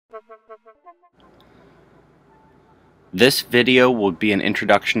This video will be an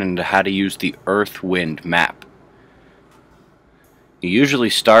introduction into how to use the Earth Wind map. You usually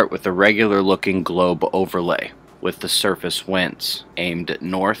start with a regular looking globe overlay with the surface winds aimed at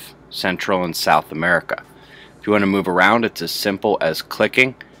North, Central, and South America. If you want to move around, it's as simple as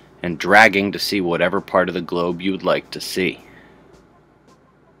clicking and dragging to see whatever part of the globe you would like to see.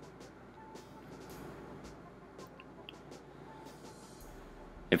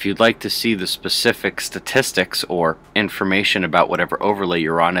 If you'd like to see the specific statistics or information about whatever overlay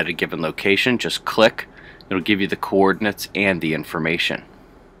you're on at a given location, just click. It'll give you the coordinates and the information.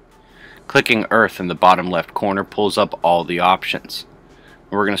 Clicking Earth in the bottom left corner pulls up all the options.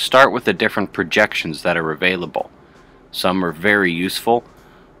 We're going to start with the different projections that are available. Some are very useful,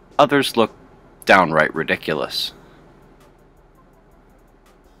 others look downright ridiculous.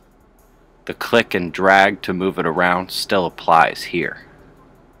 The click and drag to move it around still applies here.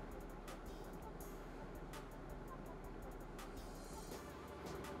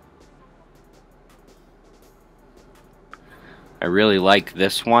 I really like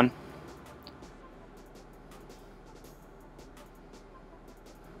this one.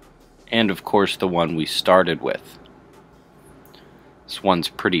 And of course the one we started with. This one's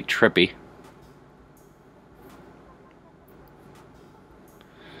pretty trippy.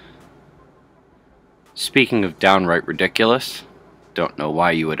 Speaking of downright ridiculous, don't know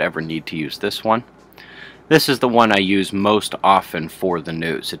why you would ever need to use this one. This is the one I use most often for the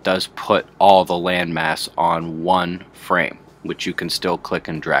news. It does put all the landmass on one frame, which you can still click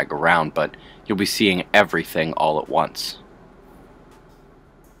and drag around, but you'll be seeing everything all at once.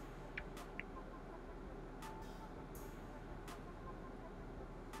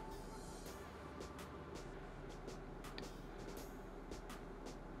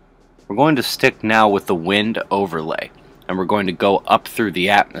 We're going to stick now with the wind overlay, and we're going to go up through the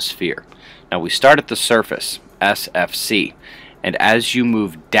atmosphere. Now we start at the surface, SFC, and as you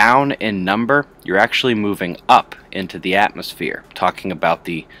move down in number, you're actually moving up into the atmosphere, talking about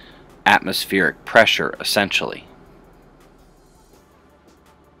the atmospheric pressure essentially.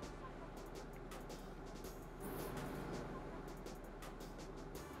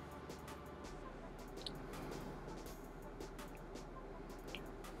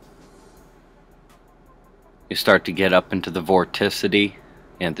 You start to get up into the vorticity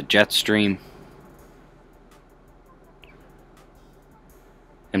and the jet stream.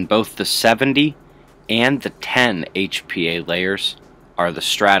 And both the 70 and the 10 HPA layers are the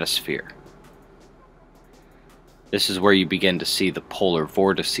stratosphere. This is where you begin to see the polar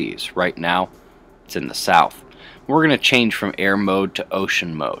vortices. Right now, it's in the south. We're going to change from air mode to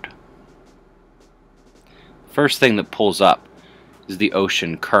ocean mode. First thing that pulls up is the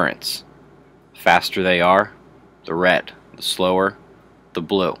ocean currents. The faster they are, the red. The slower, the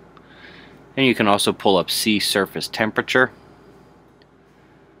blue. And you can also pull up sea surface temperature.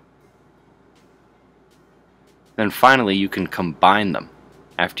 Then finally you can combine them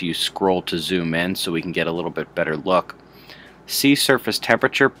after you scroll to zoom in so we can get a little bit better look. Sea surface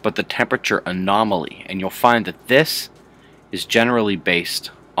temperature, but the temperature anomaly, and you'll find that this is generally based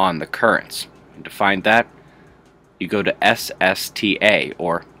on the currents. And to find that, you go to SSTA,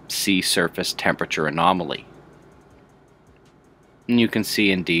 or sea surface temperature anomaly. And you can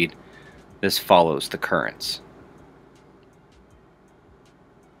see indeed this follows the currents.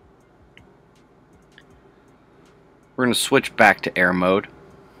 We're going to switch back to air mode.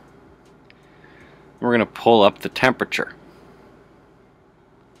 We're going to pull up the temperature.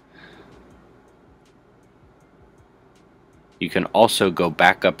 You can also go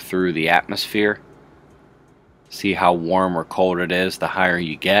back up through the atmosphere. See how warm or cold it is the higher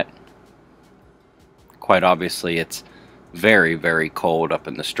you get. Quite obviously it's very, very cold up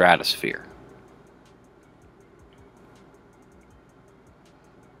in the stratosphere.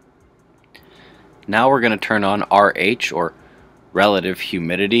 Now we're going to turn on RH, or relative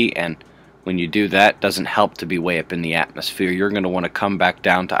humidity, and when you do that, it doesn't help to be way up in the atmosphere. You're going to want to come back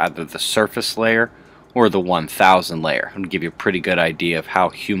down to either the surface layer or the 1000 layer. It'll give you a pretty good idea of how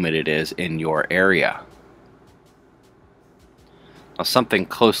humid it is in your area. Now something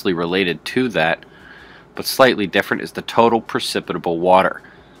closely related to that, but slightly different, is the total precipitable water.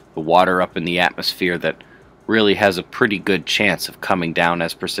 The water up in the atmosphere that really has a pretty good chance of coming down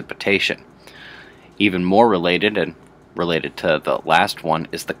as precipitation. Even more related, and related to the last one,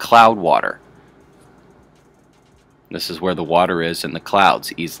 is the cloud water. This is where the water is in the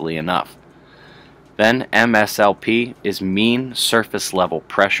clouds, easily enough. Then MSLP is mean surface level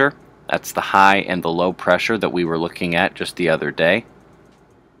pressure. That's the high and the low pressure that we were looking at just the other day.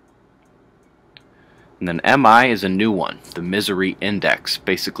 And then MI is a new one, the misery index,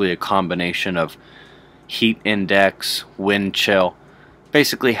 basically a combination of heat index, wind chill,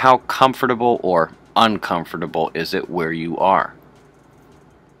 basically how comfortable or uncomfortable is it where you are.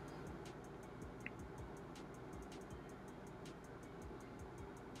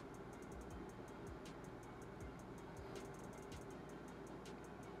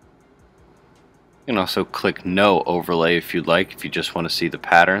 You can also click no overlay if you'd like, if you just want to see the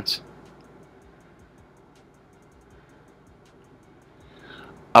patterns.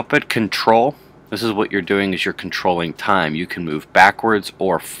 Up at control, this is what you're doing is you're controlling time. You can move backwards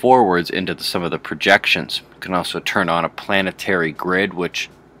or forwards into some of the projections. You can also turn on a planetary grid, which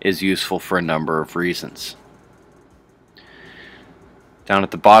is useful for a number of reasons. Down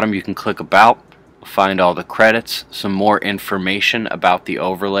at the bottom you can click about, find all the credits, some more information about the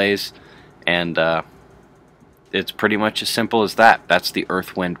overlays, and it's pretty much as simple as that. That's the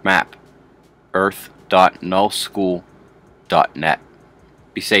Earth Wind map. earth.nullschool.net.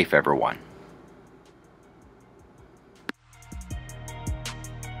 Be safe, everyone.